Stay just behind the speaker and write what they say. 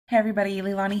Hey everybody,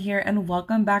 Leilani here and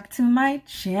welcome back to my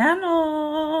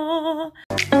channel.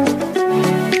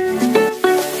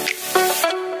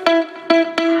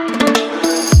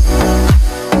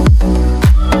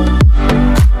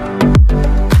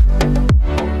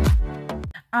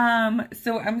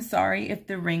 So I'm sorry if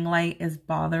the ring light is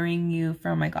bothering you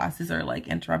from my glasses or like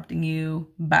interrupting you,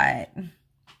 but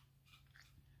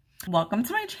welcome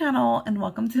to my channel and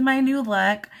welcome to my new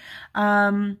look.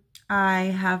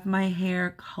 I have my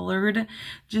hair colored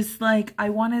just like I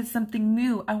wanted something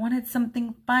new. I wanted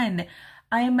something fun.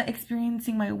 I am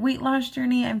experiencing my weight loss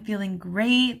journey. I'm feeling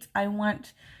great. I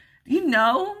want,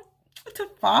 to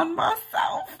find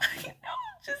myself,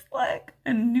 just like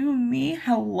a new me.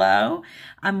 Hello.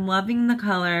 I'm loving the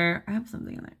color. I have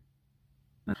something in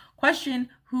there. Question,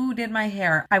 who did my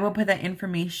hair? I will put that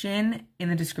information in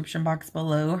the description box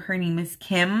below. Her name is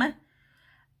Kim.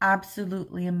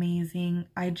 Absolutely amazing.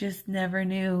 I just never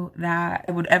knew that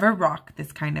I would ever rock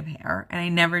this kind of hair. And I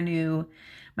never knew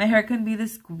my hair could be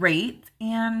this great.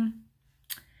 And,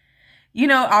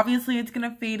 obviously it's going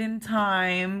to fade in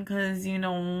time because,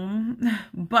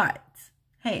 but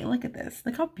hey, look at this.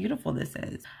 Look how beautiful this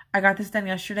is. I got this done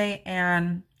yesterday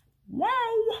and wow.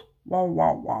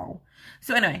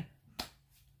 So anyway,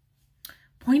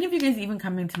 point of you guys even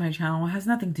coming to my channel has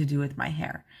nothing to do with my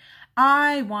hair.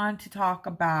 I want to talk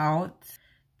about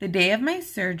the day of my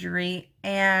surgery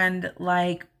and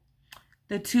like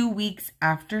the 2 weeks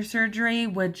after surgery,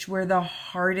 which were the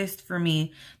hardest for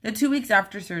me. The 2 weeks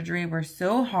after surgery were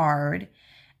so hard.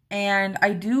 And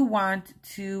I do want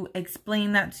to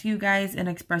explain that to you guys and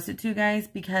express it to you guys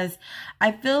because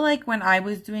I feel like when I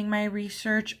was doing my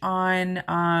research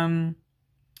on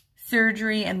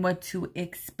surgery and what to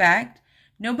expect,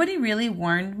 nobody really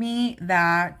warned me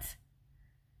that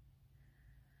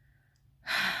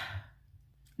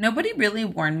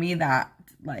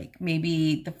like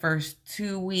maybe the first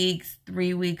 2 weeks,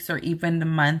 3 weeks, or even the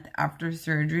month after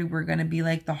surgery were going to be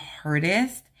like the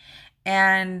hardest.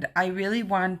 And I really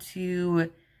want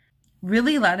to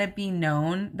really let it be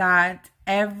known that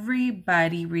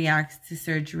everybody reacts to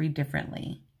surgery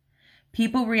differently.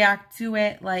 People react to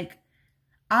it like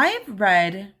I've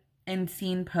read and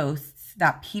seen posts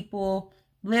that people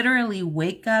literally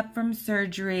wake up from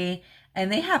surgery and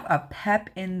they have a pep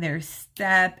in their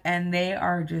step and they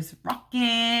are just rocking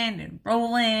and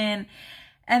rolling.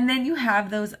 And then you have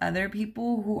those other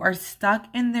people who are stuck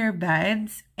in their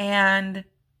beds and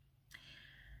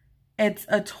it's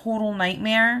a total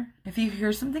nightmare. If you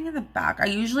hear something in the back, I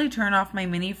usually turn off my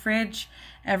mini fridge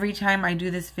every time I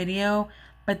do this video.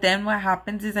 But then what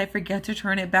happens is I forget to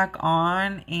turn it back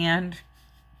on and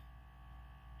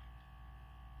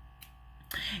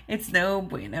it's no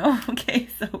bueno. Okay,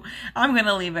 so I'm going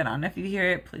to leave it on. If you hear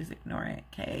it, please ignore it,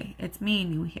 okay? It's me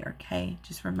and you here, okay?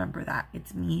 Just remember that.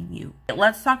 It's me and you.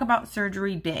 Let's talk about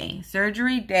surgery day.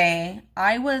 Surgery day,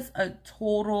 I was a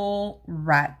total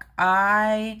wreck.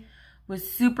 I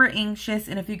was super anxious.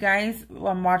 And if you guys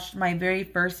watched my very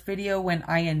first video when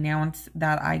I announced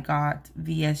that I got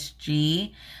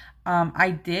VSG, I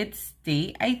did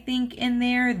state, I think in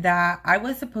there that I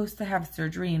was supposed to have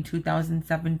surgery in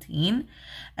 2017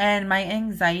 and my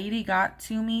anxiety got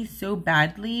to me so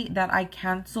badly that I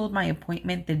canceled my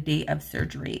appointment the day of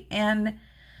surgery. And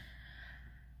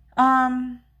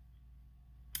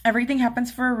everything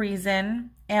happens for a reason.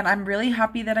 And I'm really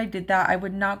happy that I did that. I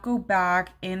would not go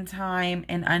back in time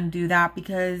and undo that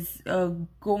because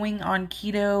going on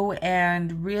keto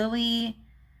and really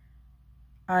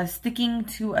sticking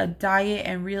to a diet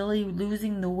and really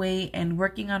losing the weight and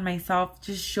working on myself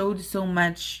just showed so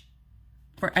much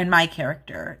in my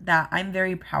character that I'm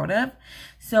very proud of.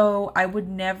 So I would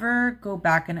never go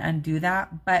back and undo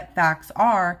that. But facts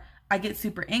are, I get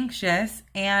super anxious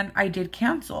and I did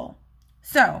cancel.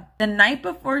 So the night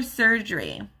before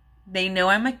surgery, they know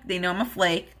I'm a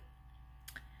flake.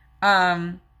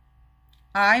 I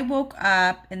woke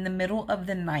up in the middle of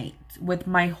the night with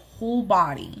my whole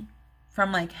body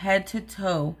from like head to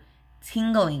toe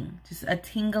tingling, just a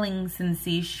tingling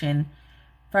sensation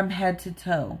from head to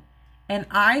toe. And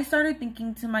I started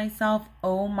thinking to myself,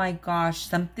 oh my gosh,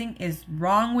 something is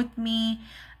wrong with me.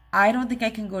 I don't think I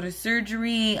can go to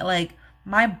surgery. Like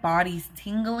my body's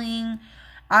tingling.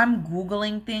 I'm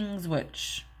Googling things,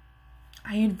 which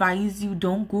I advise you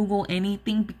don't Google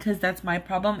anything because that's my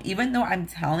problem. Even though I'm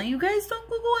telling you guys don't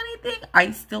Google anything,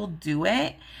 I still do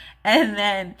it. And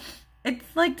then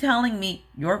it's like telling me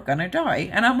you're gonna die.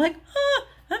 And I'm like,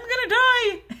 I'm gonna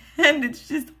die. And it's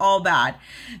just all bad.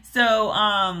 So,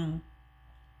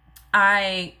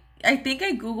 I think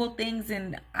I Googled things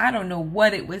and I don't know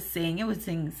what it was saying. It was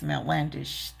saying some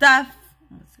outlandish stuff.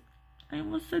 I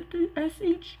almost said the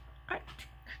SH. I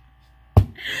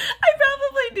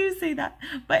probably do say that.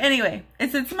 But anyway,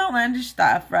 it's some outlandish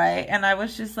stuff, right? And I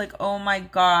was just like, oh my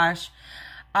gosh.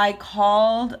 I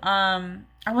called,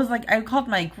 I called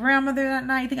my grandmother that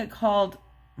night. I think I called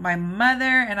my mother,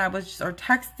 and I was just, or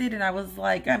texted, and I was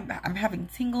like, I'm having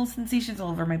tingle sensations all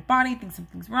over my body. I think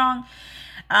something's wrong.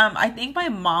 I think my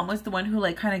mom was the one who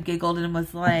like kind of giggled and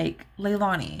was like,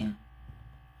 Leilani,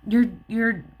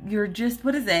 you're just,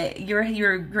 what is it?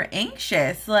 You're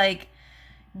anxious. Like,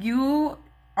 you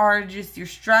are just, you're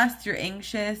stressed, you're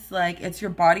anxious, like it's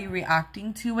your body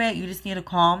reacting to it. You just need to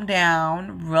calm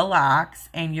down, relax,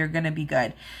 and you're gonna be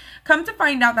good. Come to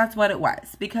find out, that's what it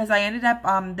was, because I ended up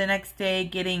the next day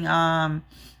getting I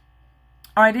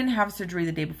didn't have surgery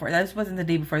the day before. This wasn't the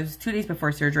day before, it was 2 days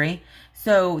before surgery.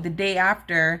 So the day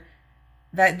after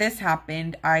that this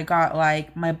happened, I got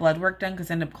like my blood work done,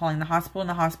 because I ended up calling the hospital, and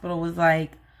the hospital was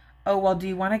like, oh well, do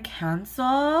you want to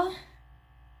cancel?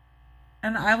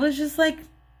 And I was just like,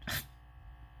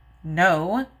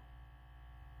 no.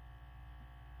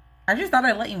 I just thought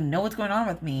I'd let you know what's going on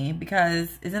with me,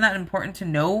 because isn't that important to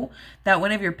know that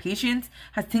one of your patients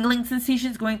has tingling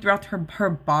sensations going throughout her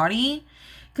body?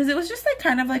 Because it was just like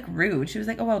kind of like rude. She was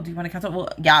like, oh, well, do you want to cancel? Well,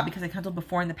 yeah, because I canceled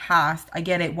before in the past. I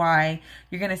get it why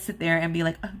you're going to sit there and be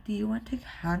like, oh, do you want to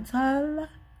cancel?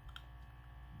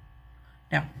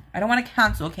 No, I don't want to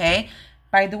cancel, okay?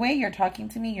 By the way, you're talking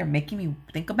to me, you're making me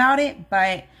think about it,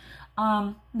 but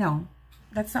no,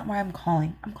 that's not why I'm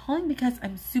calling. I'm calling because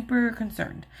I'm super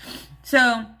concerned.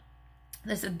 So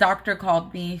this doctor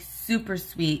called me, super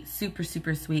sweet, super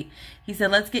sweet. He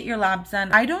said, let's get your labs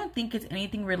done. I don't think it's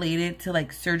anything related to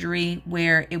like surgery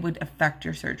where it would affect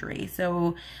your surgery.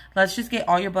 So let's just get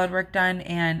all your blood work done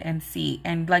and see.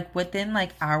 And like within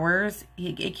like hours,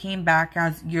 it came back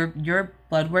as your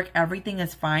blood work, everything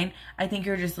is fine. I think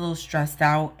you're just a little stressed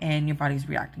out and your body's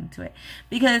reacting to it.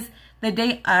 Because the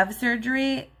day of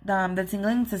surgery, the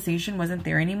tingling sensation wasn't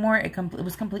there anymore. It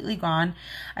was completely gone.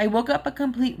 I woke up a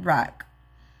complete wreck.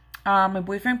 My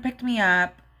boyfriend picked me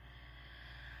up.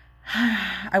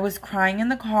 I was crying in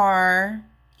the car.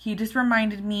 He just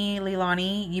reminded me,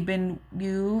 Leilani, you've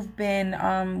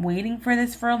been waiting for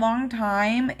this for a long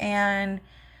time, and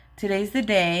today's the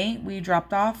day. We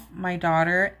dropped off my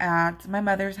daughter at my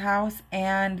mother's house,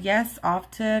 and yes,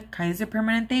 off to Kaiser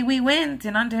Permanente we went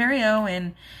in Ontario.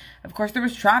 And of course there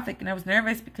was traffic, and I was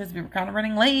nervous because we were kind of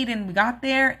running late, and we got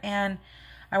there and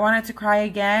I wanted to cry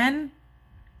again.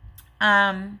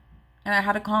 And I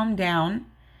had to calm down.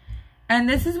 And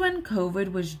this is when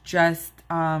COVID was just,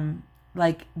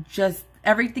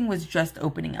 everything was just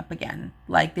opening up again.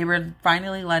 Like, they were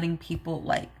finally letting people,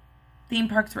 like, theme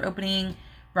parks were opening,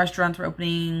 restaurants were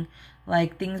opening,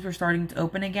 like, things were starting to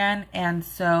open again. And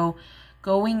so,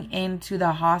 going into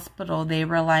the hospital, they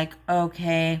were like,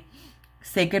 okay,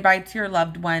 say goodbye to your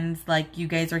loved ones. Like, you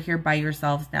guys are here by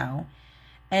yourselves now.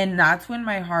 And that's when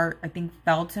my heart, I think,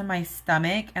 fell to my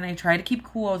stomach. And I tried to keep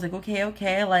cool. I was like,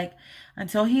 okay. Like,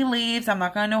 until he leaves, I'm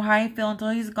not going to know how I feel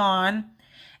until he's gone.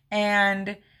 And,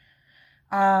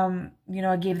 you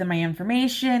know, I gave them my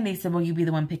information. They said, will you be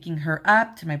the one picking her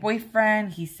up to my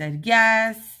boyfriend? He said,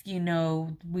 yes. You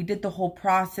know, we did the whole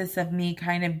process of me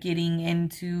kind of getting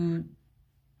into,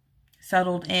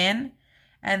 settled in.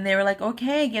 And they were like,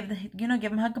 okay, give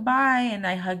him a goodbye. And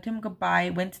I hugged him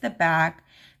goodbye, went to the back.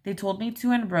 They told me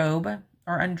to unrobe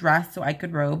or undress so I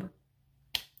could robe.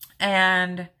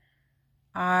 And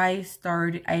I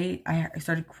started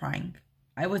crying.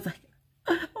 I was like,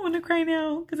 I want to cry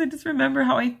now because I just remember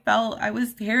how I felt. I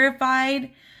was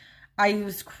terrified. I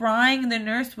was crying. The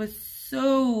nurse was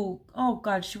so, oh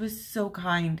God, she was so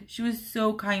kind. She was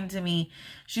so kind to me.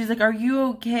 She's like, are you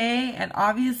okay? And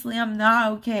obviously I'm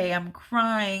not okay. I'm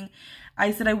crying.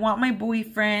 I said, I want my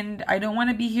boyfriend. I don't want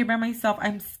to be here by myself.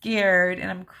 I'm scared and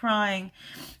I'm crying.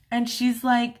 And she's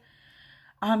like,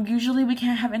 usually we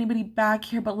can't have anybody back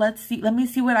here, but let me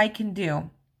see what I can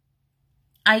do.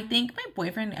 I think my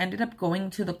boyfriend ended up going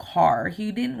to the car.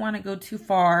 He didn't want to go too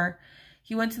far.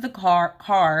 He went to the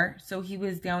car, so he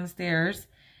was downstairs.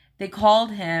 They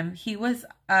called him. He was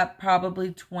up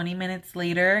probably 20 minutes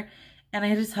later. And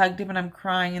I just hugged him and I'm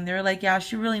crying. And they were like, yeah,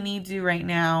 she really needs you right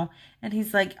now. And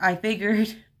he's like, I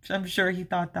figured. I'm sure he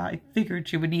thought that. I figured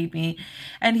she would need me.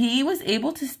 And he was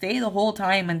able to stay the whole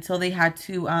time until they had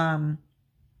to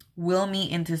wheel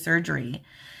me into surgery.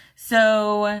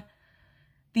 So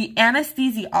the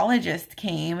anesthesiologist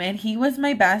came and he was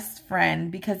my best friend.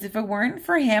 Because if it weren't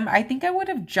for him, I think I would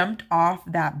have jumped off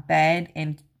that bed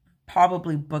and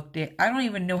probably booked it. I don't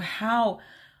even know how.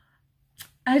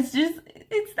 it's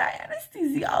that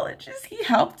anesthesiologist. He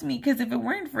helped me, because if it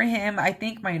weren't for him, I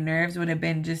think my nerves would have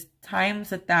been just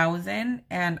times 1,000,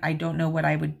 and I don't know what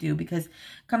I would do, because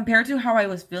compared to how I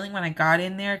was feeling when I got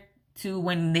in there to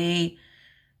when they,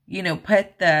 you know,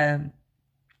 put the,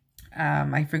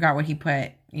 I forgot what he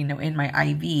put, you know, in my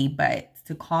IV, but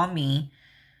to calm me,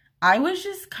 I was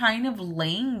just kind of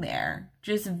laying there,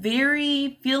 just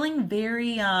feeling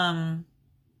very,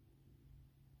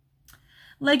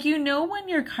 like, you know, when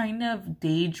you're kind of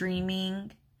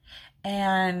daydreaming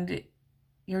and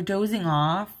you're dozing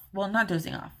off. Well, not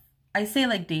dozing off. I say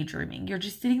like daydreaming. You're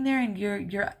just sitting there and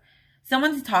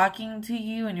someone's talking to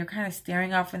you and you're kind of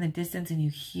staring off in the distance and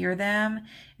you hear them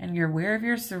and you're aware of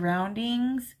your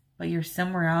surroundings, but you're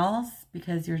somewhere else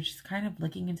because you're just kind of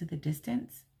looking into the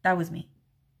distance. That was me.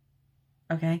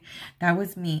 Okay, that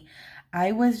was me.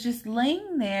 I was just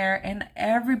laying there and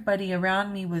everybody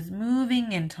around me was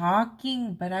moving and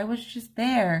talking, but I was just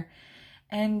there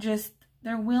and just,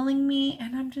 they're willing me,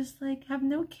 and I'm just like, have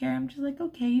no care. I'm just like,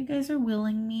 okay, you guys are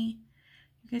willing me.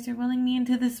 You guys are willing me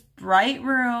into this bright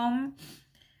room,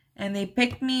 and they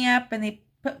picked me up and they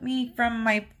put me from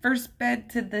my first bed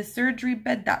to the surgery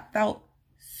bed that felt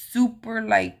super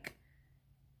like,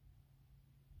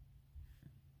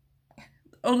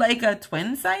 oh, like a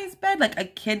twin size bed, like a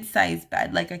kid size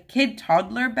bed, like a kid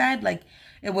toddler bed. Like,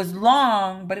 it was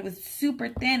long, but it was super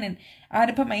thin, and I had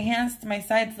to put my hands to my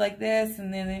sides like this,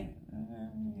 and then they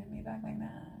get me back like that.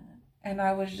 And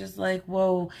I was just like,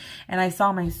 whoa. And I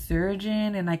saw my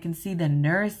surgeon, and I can see the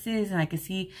nurses, and I can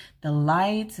see the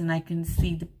lights, and I can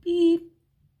see the beep,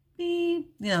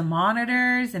 beep, you know,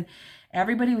 monitors, and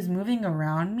everybody was moving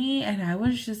around me, and I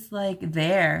was just like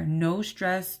there, no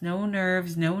stress, no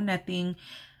nerves, no nothing.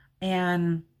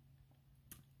 And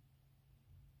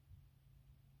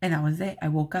that was it. I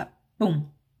woke up. Boom.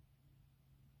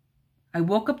 I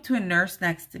woke up to a nurse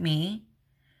next to me,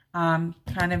 kind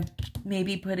of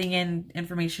maybe putting in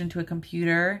information to a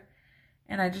computer.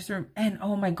 And and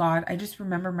oh my God, I just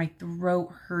remember my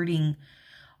throat hurting.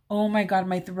 Oh my God,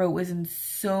 my throat was in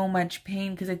so much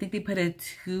pain because I think they put a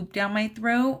tube down my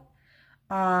throat,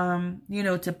 you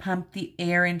know, to pump the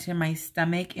air into my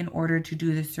stomach in order to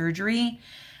do the surgery.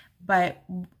 But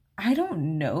I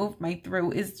don't know if my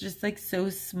throat is just like so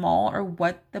small or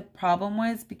what the problem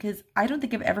was, because I don't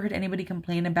think I've ever heard anybody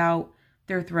complain about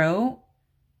their throat,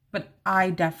 but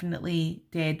I definitely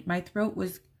did. My throat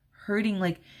was hurting.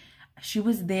 Like, she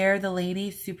was there, the lady,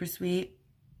 super sweet.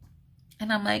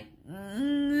 And I'm like,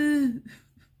 and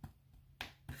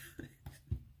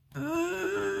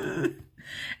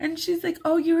she's like,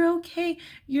 oh, you're okay.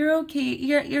 You're okay.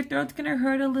 Your throat's going to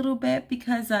hurt a little bit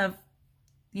because of,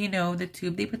 you know, the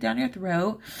tube they put down your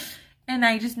throat. And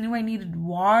I just knew I needed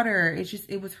water.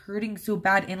 It was hurting so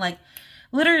bad. And like,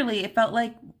 literally, it felt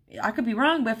like, I could be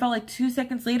wrong, but it felt like 2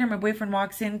 seconds later, my boyfriend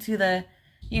walks into the,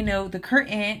 you know, the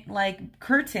curtain,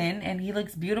 and he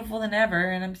looks beautiful than ever.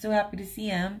 And I'm so happy to see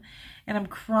him. And I'm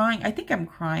crying. I think I'm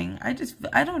crying. I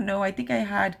don't know. I think I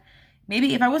had,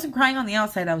 maybe if I wasn't crying on the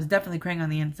outside, I was definitely crying on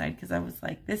the inside, because I was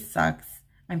like, this sucks.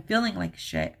 I'm feeling like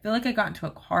shit. I feel like I got into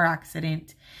a car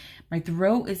accident. My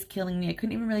throat is killing me. I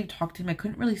couldn't even really talk to him. I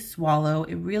couldn't really swallow.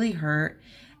 It really hurt.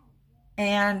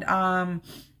 And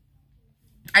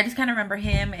I just kind of remember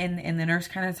him and the nurse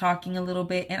kind of talking a little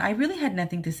bit. And I really had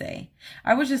nothing to say.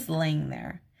 I was just laying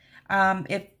there.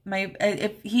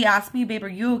 If he asked me, babe, are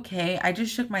you okay? I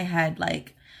just shook my head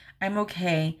like, I'm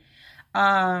okay.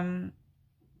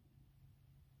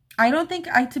 I don't think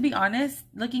to be honest,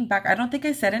 looking back, I don't think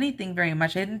I said anything very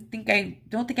much. I don't think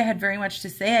I had very much to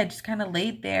say. I just kind of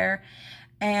laid there,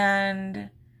 and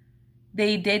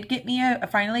they did get me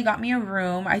finally got me a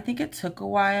room. I think it took a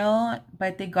while,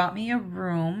 but they got me a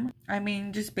room. I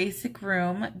mean, just basic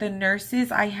room. The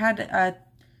nurses, I had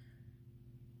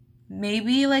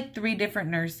maybe like 3 different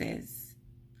nurses.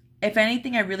 If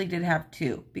anything, I really did have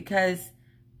 2, because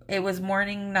it was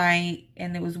morning, night,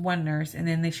 and it was one nurse, and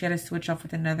then she had to switch off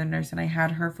with another nurse, and I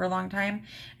had her for a long time.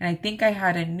 And I think I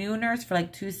had a new nurse for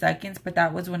like 2 seconds, but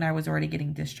that was when I was already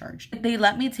getting discharged. They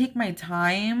let me take my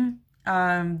time.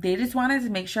 They just wanted to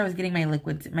make sure I was getting my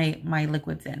liquids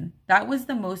in. That was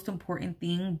the most important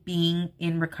thing, being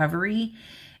in recovery,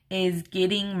 is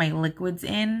getting my liquids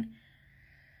in.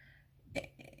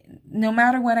 No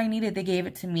matter what I needed, they gave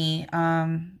it to me.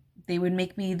 They would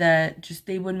make me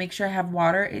they would make sure I have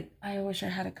water. I wish I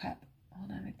had a cup.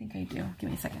 Hold on, I think I do. Give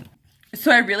me a second.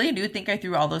 So I really do think I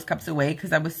threw all those cups away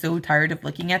because I was so tired of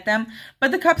looking at them.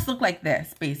 But the cups look like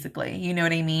this, basically. You know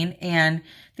what I mean? And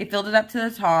they filled it up to the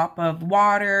top of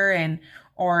water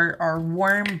or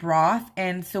warm broth.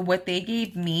 And so what they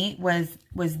gave me was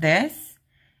this.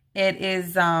 It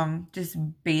is just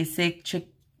basic chicken.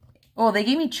 Oh, they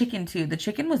gave me chicken too. The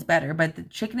chicken was better, but the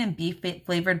chicken and beef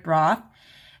flavored broth.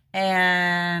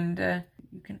 And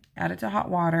you can add it to hot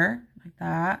water like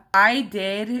that. I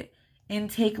did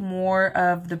intake more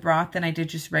of the broth than I did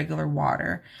just regular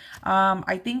water.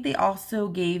 I think they also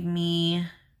gave me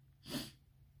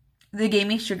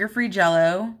sugar-free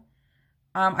Jell-O.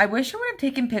 I wish I would have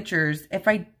taken pictures. If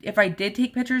I did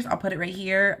take pictures, I'll put it right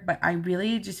here. But I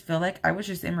really just feel like I was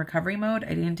just in recovery mode.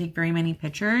 I didn't take very many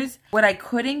pictures. What I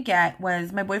couldn't get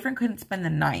was my boyfriend couldn't spend the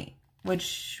night,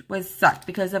 which was sucked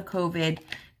because of COVID.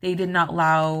 They did not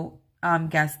allow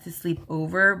guests to sleep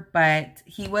over, but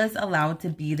he was allowed to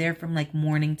be there from like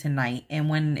morning to night. And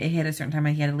when it hit a certain time,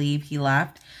 he had to leave. He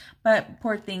left. But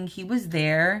poor thing, he was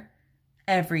there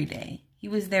every day. He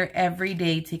was there every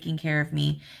day taking care of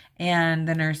me. And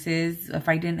the nurses, if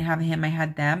I didn't have him, I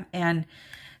had them. And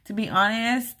to be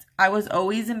honest, I was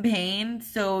always in pain.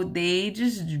 So they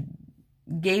just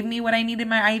gave me what I needed,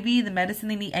 my IV, the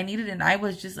medicine I needed. And I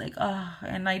was just like, oh,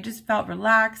 and I just felt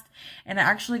relaxed. And I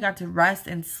actually got to rest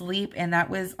and sleep. And that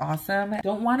was awesome. I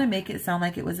don't want to make it sound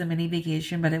like it was a mini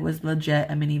vacation, but it was legit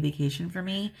a mini vacation for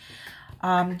me.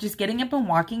 Just getting up and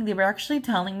walking, they were actually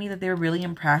telling me that they were really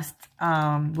impressed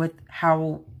with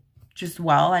how just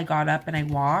well I got up and I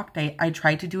walked. I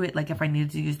tried to do it like if I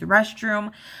needed to use the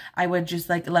restroom, I would just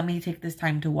like, let me take this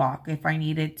time to walk. If I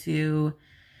needed to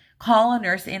call a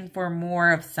nurse in for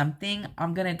more of something,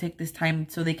 I'm going to take this time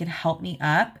so they can help me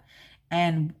up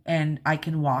and I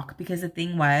can walk. Because the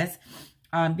thing was,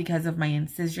 because of my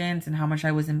incisions and how much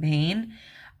I was in pain,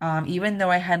 even though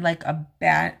I had like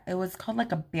it was called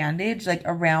like a bandage, like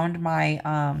around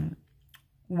my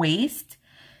waist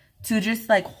to just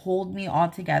like hold me all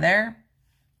together,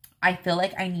 I feel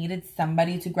like I needed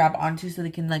somebody to grab onto so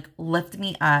they can like lift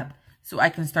me up so I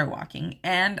can start walking.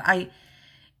 And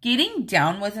getting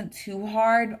down wasn't too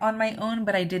hard on my own,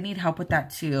 but I did need help with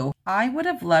that too. I would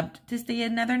have loved to stay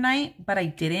another night, but I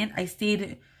didn't. I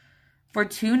stayed for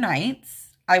 2 nights.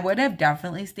 I would have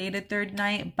definitely stayed a 3rd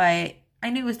night, but I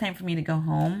knew it was time for me to go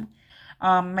home.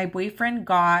 My boyfriend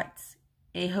got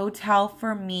a hotel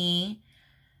for me,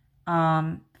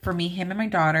 him and my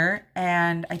daughter.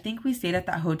 And I think we stayed at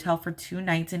that hotel for 2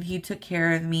 nights and he took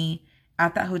care of me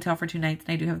at that hotel for 2 nights.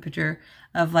 And I do have a picture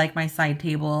of like my side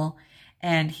table.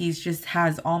 And he's just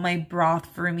has all my broth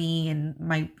for me and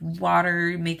my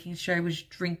water, making sure I was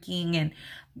drinking. And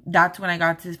that's when I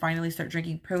got to finally start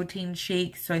drinking protein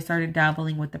shakes. So I started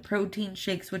dabbling with the protein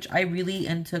shakes, which I really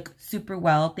took super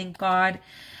well, thank God.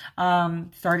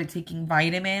 Started taking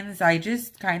vitamins. I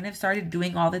just kind of started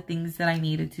doing all the things that I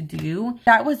needed to do.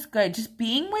 That was good. Just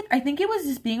being with, I think it was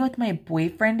just being with my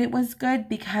boyfriend. It was good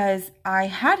because I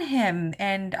had him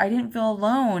and I didn't feel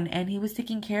alone and he was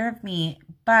taking care of me.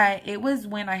 But it was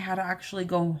when I had to actually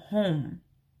go home.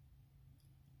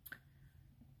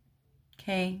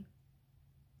 Okay.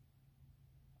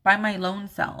 By my lone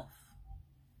self.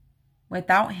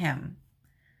 Without him.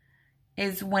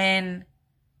 Is when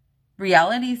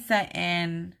reality set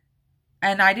in.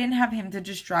 And I didn't have him to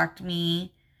distract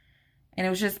me. And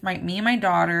it was just me and my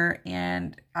daughter.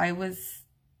 And I was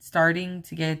starting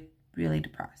to get really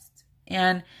depressed.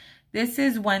 And this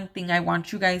is one thing I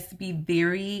want you guys to be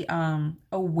very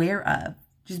aware of.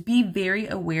 Just be very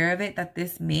aware of it, that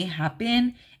this may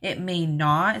happen. It may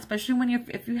not, especially when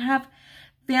if you have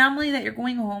family that you're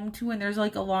going home to and there's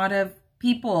like a lot of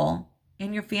people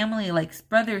in your family, like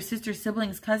brothers, sisters,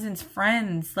 siblings, cousins,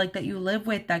 friends, like that you live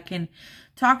with that can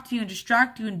talk to you and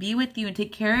distract you and be with you and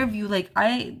take care of you. Like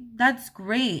that's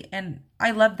great. And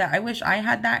I love that. I wish I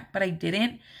had that, but I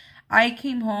didn't. I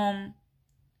came home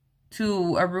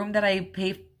to a room that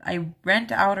I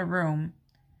rent out a room.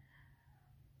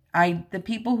 The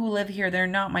people who live here, they're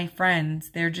not my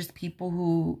friends. They're just people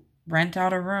who rent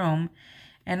out a room.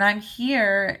 And I'm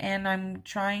here and I'm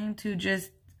trying to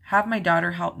just have my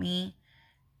daughter help me.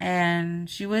 And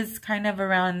she was kind of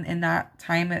around in that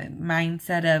time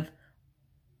mindset of,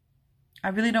 I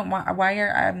really don't want,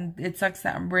 it sucks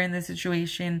that we're in this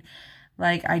situation.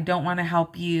 Like, I don't want to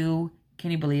help you. Can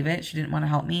you believe it? She didn't want to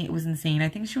help me. It was insane. I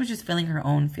think she was just feeling her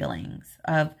own feelings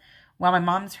of, well, my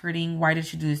mom's hurting. Why did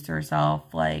she do this to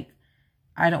herself? Like,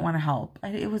 I don't want to help.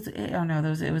 I don't know.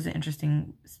 It was an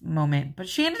interesting moment. But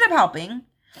she ended up helping.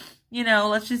 You know,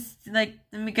 let's just, like,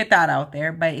 let me get that out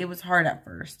there. But it was hard at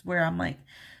first. Where I'm like,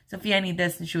 Sophia, I need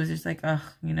this. And she was just like, ugh,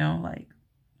 you know, like,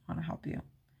 I want to help you.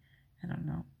 I don't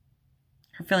know.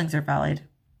 Her feelings are valid.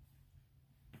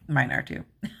 Mine are too.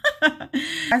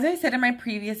 As I said in my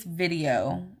previous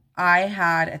video, I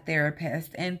had a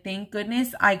therapist, and thank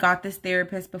goodness I got this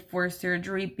therapist before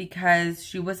surgery because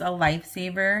she was a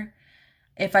lifesaver.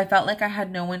 If I felt like I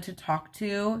had no one to talk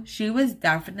to, she was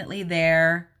definitely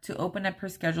there to open up her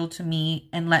schedule to me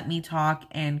and let me talk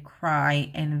and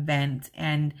cry and vent.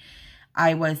 And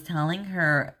I was telling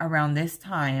her around this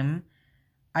time,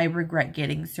 I regret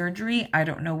getting surgery. I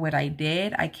don't know what I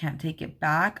did. I can't take it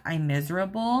back. I'm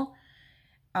miserable.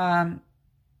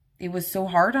 It was so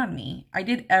hard on me. I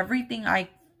did everything I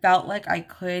felt like I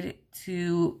could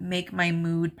to make my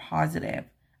mood positive.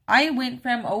 I went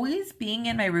from always being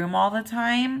in my room all the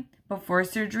time before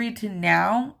surgery to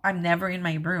now I'm never in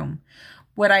my room.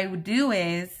 What I would do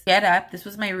is get up. This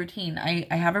was my routine. I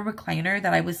have a recliner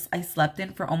that I slept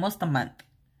in for almost a month.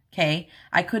 Okay.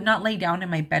 I could not lay down in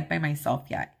my bed by myself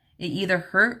yet. It either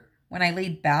hurt when I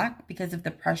laid back because of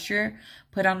the pressure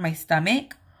put on my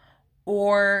stomach,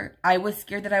 or I was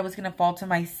scared that I was going to fall to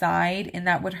my side and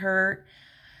that would hurt.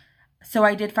 So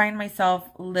I did find myself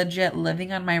legit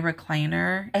living on my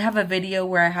recliner. I have a video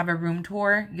where I have a room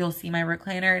tour. You'll see my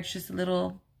recliner. It's just a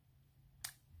little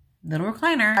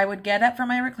recliner. I would get up from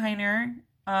my recliner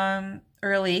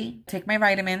early, take my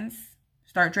vitamins,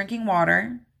 start drinking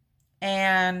water,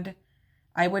 and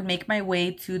I would make my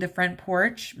way to the front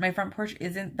porch. My front porch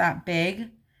isn't that big.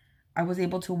 I was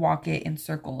able to walk it in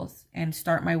circles and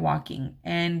start my walking.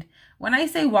 And when I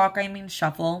say walk, I mean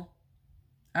shuffle.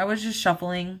 I was just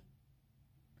shuffling.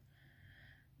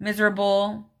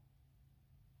 Miserable.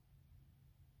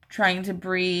 Trying to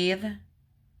breathe.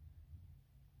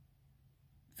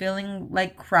 Feeling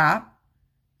like crap.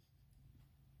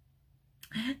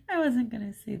 I wasn't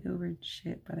going to say the word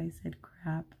shit, but I said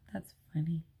crap. That's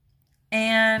funny.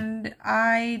 And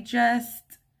I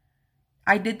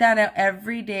did that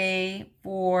every day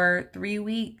for 3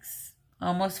 weeks,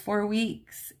 almost 4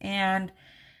 weeks. And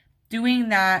doing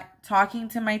that, talking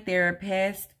to my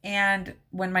therapist. And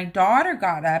when my daughter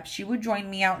got up, she would join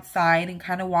me outside and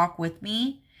kind of walk with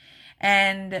me.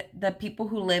 And the people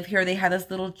who live here, they had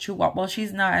this little chihuahua. Well,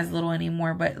 she's not as little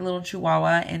anymore, but a little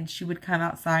chihuahua. And she would come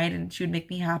outside and she would make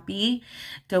me happy.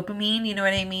 Dopamine, you know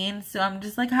what I mean? So I'm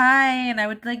just like, hi. And I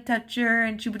would like touch her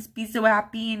and she would be so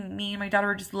happy. And me and my daughter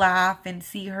would just laugh and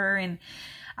see her. And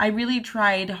I really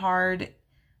tried hard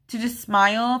to just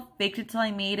smile, faked it till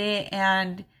I made it.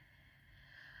 And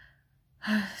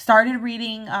started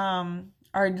reading,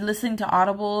 or listening to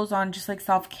audibles on just like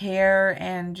self-care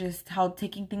and just how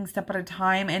taking things step at a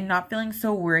time and not feeling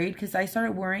so worried, because I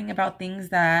started worrying about things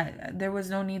that there was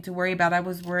no need to worry about. I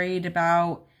was worried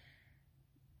about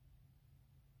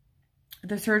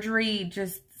the surgery,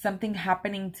 just something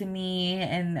happening to me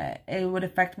and it would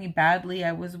affect me badly.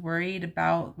 I was worried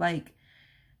about like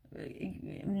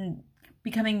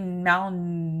becoming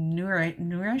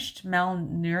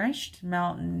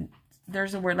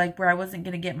there's a word like where I wasn't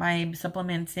going to get my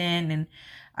supplements in and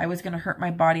I was going to hurt my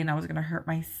body and I was going to hurt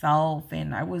myself.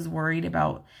 And I was worried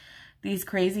about these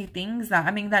crazy things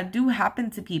that do happen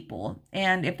to people.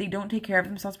 And if they don't take care of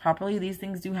themselves properly, these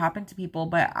things do happen to people.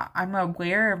 But I'm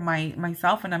aware of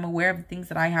myself and I'm aware of the things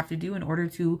that I have to do in order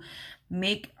to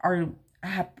make or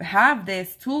have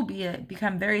this tool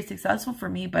become very successful for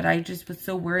me. But I just was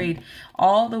so worried.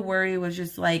 All the worry was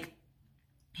just like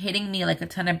hitting me like a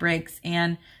ton of bricks.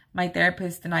 And my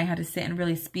therapist and I had to sit and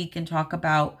really speak and talk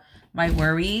about my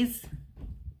worries.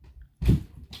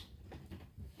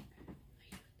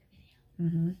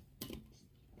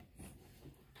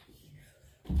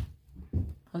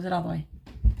 Close it all the way.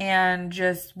 And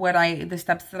just the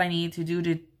steps that I need to do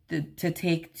to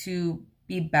take to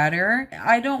be better.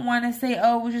 I don't want to say,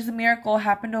 oh, it was just a miracle. It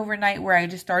happened overnight where I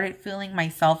just started feeling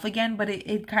myself again. But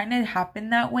it kind of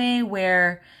happened that way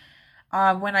where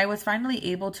when I was finally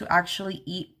able to actually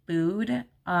eat food.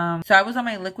 So I was on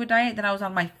my liquid diet, then I was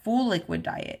on my full liquid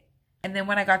diet. And then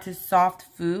when I got to soft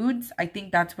foods, I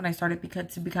think that's when I started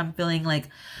to become feeling like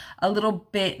a little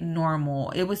bit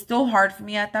normal. It was still hard for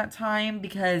me at that time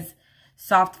because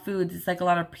soft foods, it's like a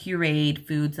lot of pureed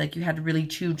foods. Like you had to really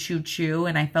chew.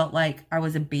 And I felt like I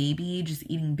was a baby just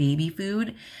eating baby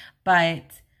food.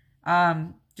 But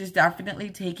just definitely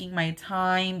taking my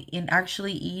time in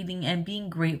actually eating and being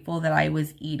grateful that I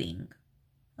was eating.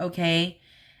 Okay?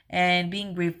 And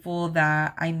being grateful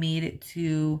that I made it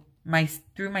through my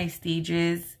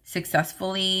stages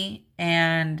successfully,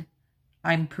 and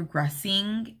I'm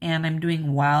progressing and I'm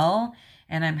doing well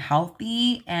and I'm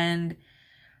healthy and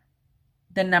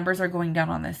the numbers are going down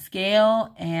on the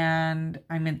scale and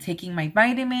I'm taking my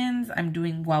vitamins. I'm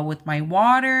doing well with my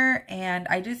water, and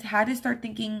I just had to start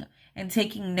thinking and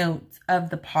taking notes of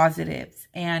the positives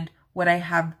and what I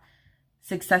have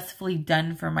successfully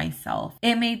done for myself.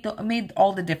 It made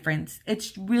all the difference.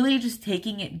 It's really just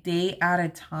taking it day at a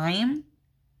time,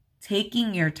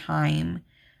 taking your time,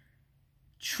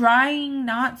 trying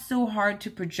not so hard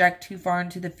to project too far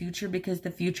into the future because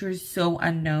the future is so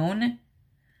unknown.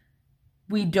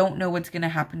 We don't know what's going to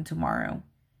happen tomorrow.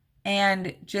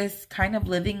 And just kind of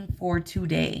living for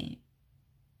today.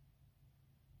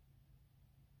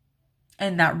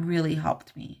 And that really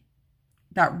helped me.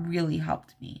 That really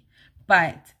helped me.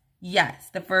 But yes,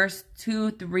 the first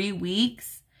 2-3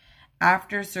 weeks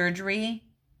after surgery,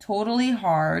 totally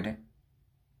hard.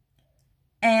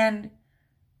 And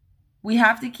we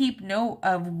have to keep note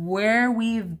of where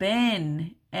we've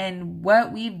been and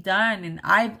what we've done. And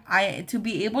I to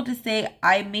be able to say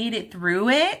I made it through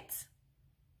it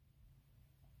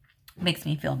makes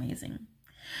me feel amazing.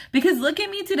 Because look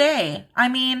at me today. I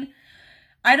mean,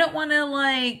 I don't want to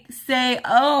like say,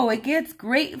 oh, it gets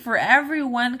great for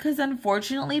everyone, because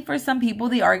unfortunately for some people,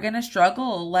 they are going to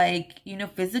struggle, like, you know,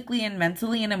 physically and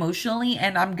mentally and emotionally.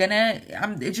 And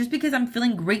it's just because I'm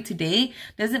feeling great today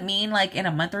doesn't mean like in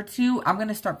a month or two, I'm going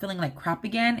to start feeling like crap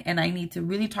again. And I need to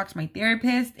really talk to my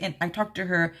therapist. And I talk to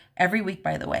her every week,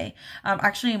 by the way.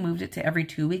 Actually, I moved it to every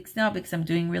 2 weeks now because I'm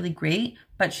doing really great.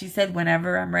 But she said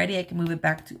whenever I'm ready, I can move it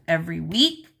back to every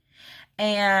week.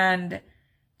 And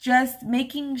just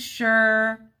making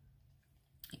sure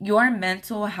your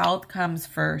mental health comes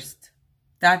first.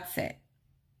 That's it.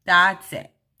 That's it.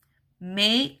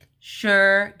 Make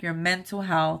sure your mental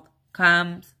health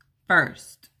comes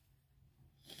first.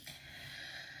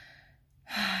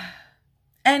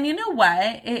 And you know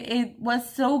what? It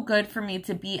was so good for me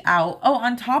to be out. Oh,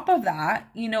 on top of that,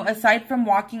 you know, aside from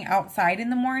walking outside in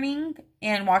the morning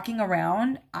and walking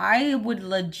around, I would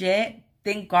legit,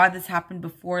 thank God this happened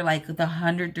before like the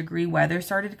 100-degree weather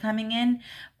started coming in.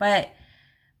 But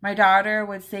my daughter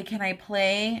would say, can I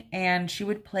play? And she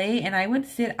would play, and I would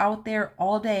sit out there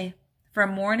all day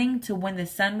from morning to when the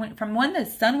sun went, from when the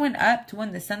sun went up to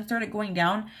when the sun started going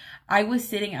down. I was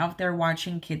sitting out there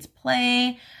watching kids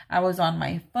play. I was on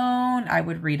my phone. I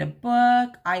would read a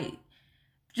book.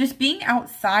 Just being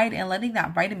outside and letting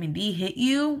that vitamin D hit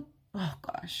you. Oh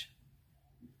gosh.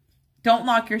 Don't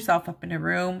lock yourself up in a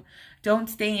room. Don't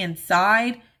stay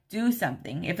inside. Do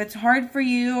something. If it's hard for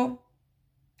you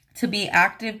to be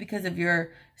active because of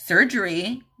your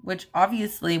surgery, which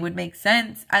obviously would make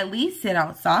sense, at least sit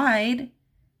outside.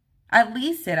 At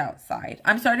least sit outside.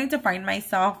 I'm starting to find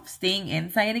myself staying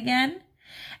inside again.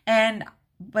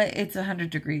 But it's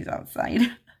 100 degrees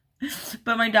outside.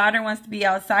 But my daughter wants to be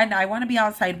outside, and I want to be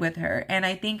outside with her. And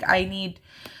I think I need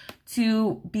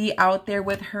to be out there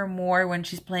with her more when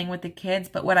she's playing with the kids.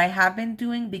 But what I have been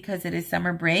doing, because it is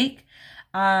summer break,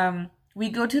 we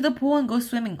go to the pool and go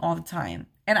swimming all the time.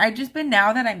 And I just been,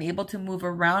 now that I'm able to move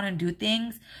around and do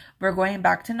things, we're going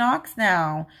back to Knox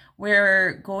now.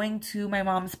 We're going to my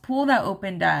mom's pool that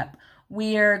opened up.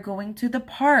 We're going to the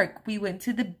park. We went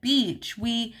to the beach.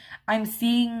 I'm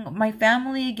seeing my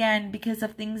family again because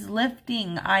of things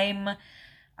lifting. I'm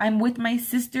with my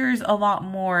sisters a lot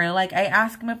more. Like, I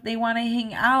ask them if they want to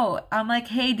hang out. I'm like,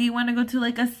 hey, do you want to go to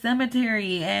like a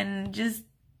cemetery and just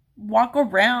walk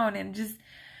around and just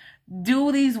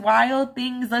do these wild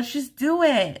things? Let's just do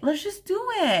it. Let's just do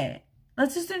it.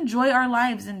 Let's just enjoy our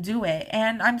lives and do it.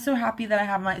 And I'm so happy that I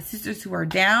have my sisters who are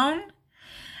down.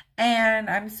 And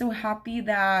I'm so happy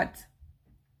that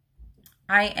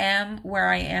I am where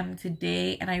I am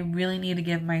today. And I really need to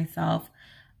give myself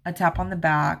a tap on the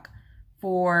back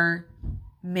for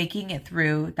making it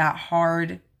through that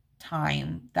hard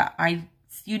time that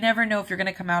you never know if you're going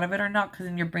to come out of it or not, because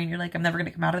in your brain you're like, I'm never going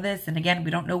to come out of this. And again,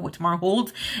 we don't know what tomorrow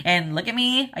holds. And look at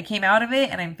me, I came out of it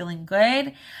and I'm feeling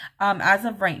good. As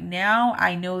of right now,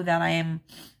 I know that I am,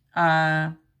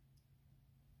 I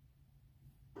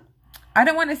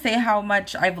don't want to say how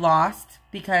much I've lost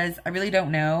because I really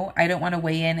don't know. I don't want to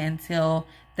weigh in until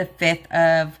the 5th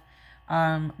of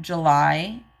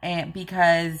July, and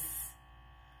because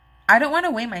I don't want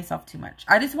to weigh myself too much.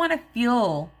 I just want to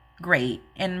feel great.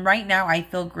 And right now I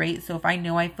feel great. So if I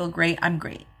know I feel great, I'm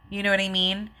great. You know what I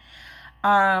mean?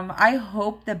 I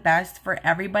hope the best for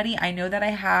everybody. I know that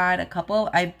I had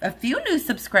a few new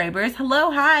subscribers.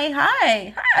 Hello.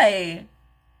 Hi,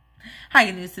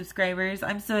 new subscribers.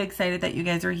 I'm so excited that you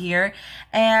guys are here.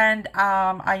 And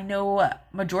I know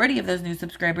majority of those new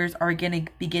subscribers are going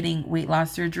to be getting weight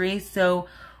loss surgery. So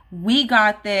we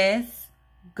got this.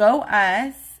 Go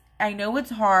us. I know it's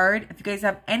hard. If you guys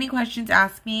have any questions,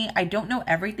 ask me. I don't know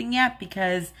everything yet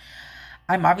because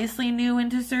I'm obviously new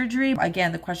into surgery.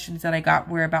 Again, the questions that I got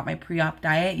were about my pre-op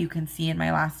diet. You can see in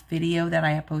my last video that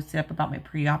I have posted up about my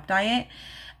pre-op diet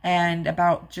and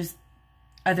about just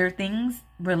other things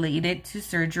related to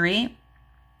surgery.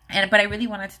 But I really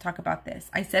wanted to talk about this.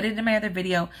 I said it in my other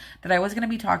video that I was going to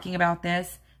be talking about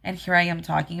this And here I am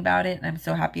talking about it, and I'm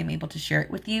so happy I'm able to share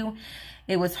it with you.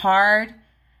 It was hard.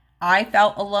 I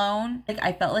felt alone. Like,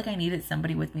 I felt like I needed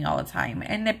somebody with me all the time.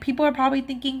 And that people are probably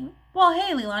thinking, well,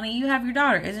 hey, Leilani, you have your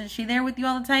daughter. Isn't she there with you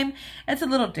all the time? It's a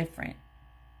little different.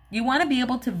 You want to be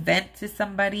able to vent to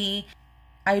somebody.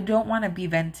 I don't want to be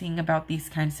venting about these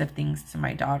kinds of things to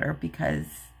my daughter because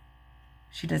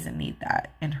she doesn't need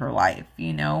that in her life,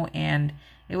 you know? And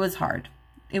it was hard.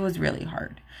 It was really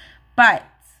hard. But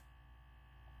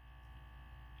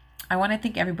I want to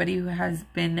thank everybody who has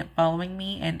been following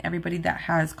me and everybody that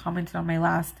has commented on my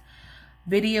last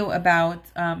video about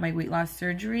my weight loss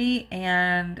surgery.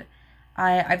 And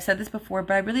I've said this before,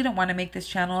 but I really don't want to make this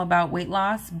channel about weight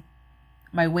loss,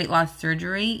 my weight loss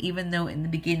surgery, even though in the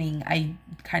beginning I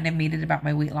kind of made it about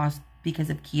my weight loss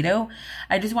because of keto.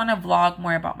 I just want to vlog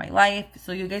more about my life,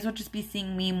 so you guys will just be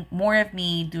seeing me, more of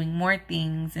me doing more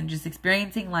things and just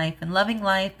experiencing life and loving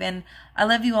life. And I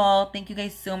love you all. Thank you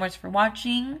guys so much for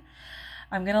watching.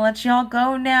 I'm gonna let y'all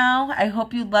go now. I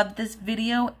hope you loved this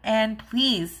video, and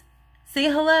please say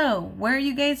hello. Where are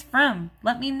you guys from?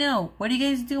 Let me know. What are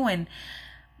you guys doing?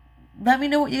 Let me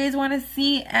know what you guys want to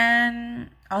see, and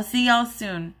I'll see y'all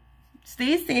soon.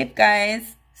 Stay safe,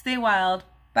 guys. Stay wild.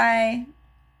 Bye.